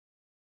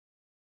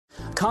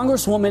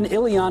Congresswoman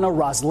Ileana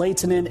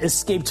Ros-Lehtinen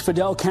escaped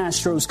Fidel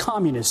Castro's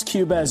communist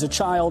Cuba as a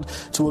child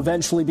to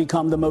eventually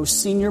become the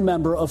most senior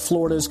member of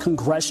Florida's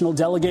congressional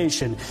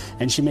delegation,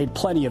 and she made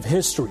plenty of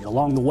history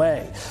along the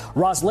way.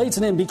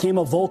 Ros-Lehtinen became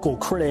a vocal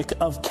critic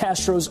of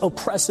Castro's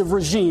oppressive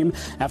regime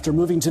after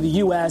moving to the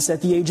U.S.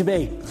 at the age of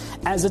 8.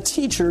 As a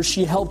teacher,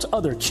 she helped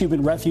other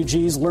Cuban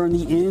refugees learn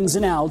the ins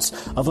and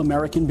outs of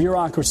American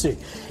bureaucracy.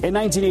 In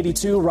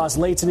 1982,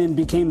 Ros-Lehtinen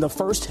became the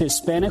first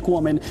Hispanic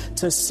woman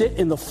to sit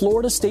in the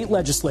Florida state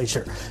legislature.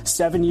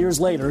 7 years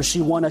later,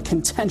 she won a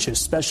contentious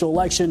special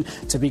election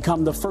to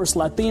become the first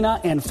Latina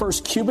and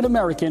first Cuban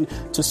American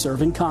to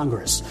serve in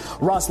Congress.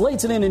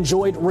 Ros-Lehtinen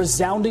enjoyed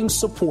resounding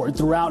support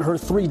throughout her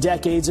 3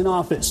 decades in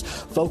office,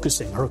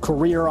 focusing her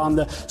career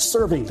on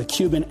serving the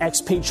Cuban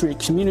expatriate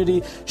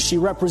community she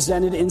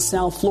represented in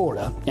South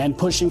Florida and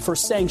pushing for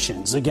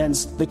sanctions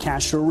against the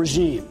Castro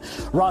regime.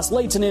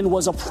 Ros-Lehtinen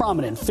was a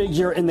prominent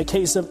figure in the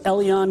case of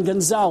Elian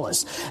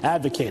Gonzalez,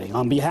 advocating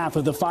on behalf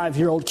of the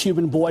 5-year-old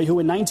Cuban boy who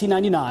in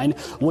 1999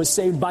 was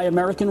saved by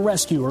American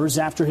rescuers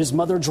after his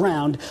mother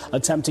drowned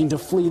attempting to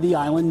flee the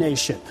island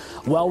nation.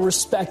 Well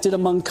respected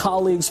among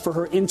colleagues for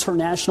her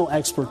international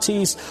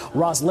expertise,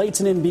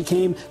 Ros-Lehtinen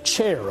became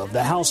chair of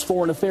the House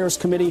Foreign Affairs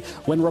Committee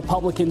when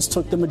Republicans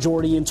took the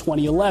majority in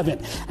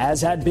 2011.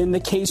 As had been the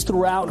case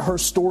throughout her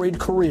storied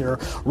career,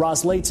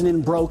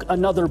 Ros-Lehtinen broke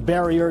another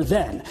barrier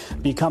then,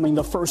 becoming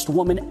the first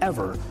woman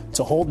ever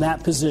to hold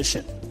that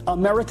position.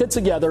 America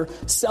Together,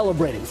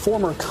 celebrating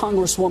former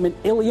Congresswoman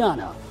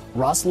Ileana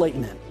Ros-Lehtinen.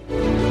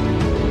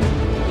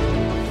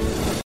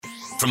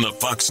 From the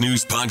Fox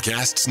News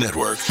Podcasts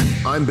Network.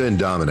 I'm Ben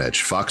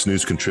Domenech, Fox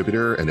News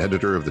contributor and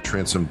editor of the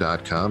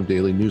Transom.com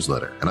daily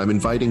newsletter, and I'm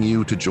inviting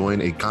you to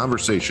join a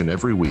conversation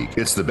every week.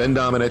 It's the Ben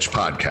Domenech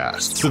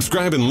Podcast.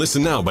 Subscribe and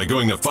listen now by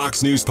going to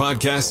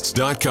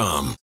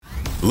foxnewspodcasts.com.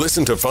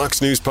 Listen to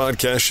Fox News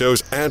Podcast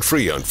shows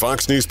ad-free on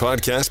Fox News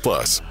Podcast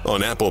Plus,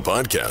 on Apple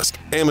Podcast,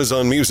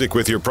 Amazon Music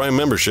with your Prime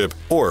membership,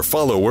 or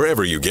follow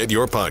wherever you get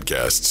your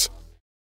podcasts.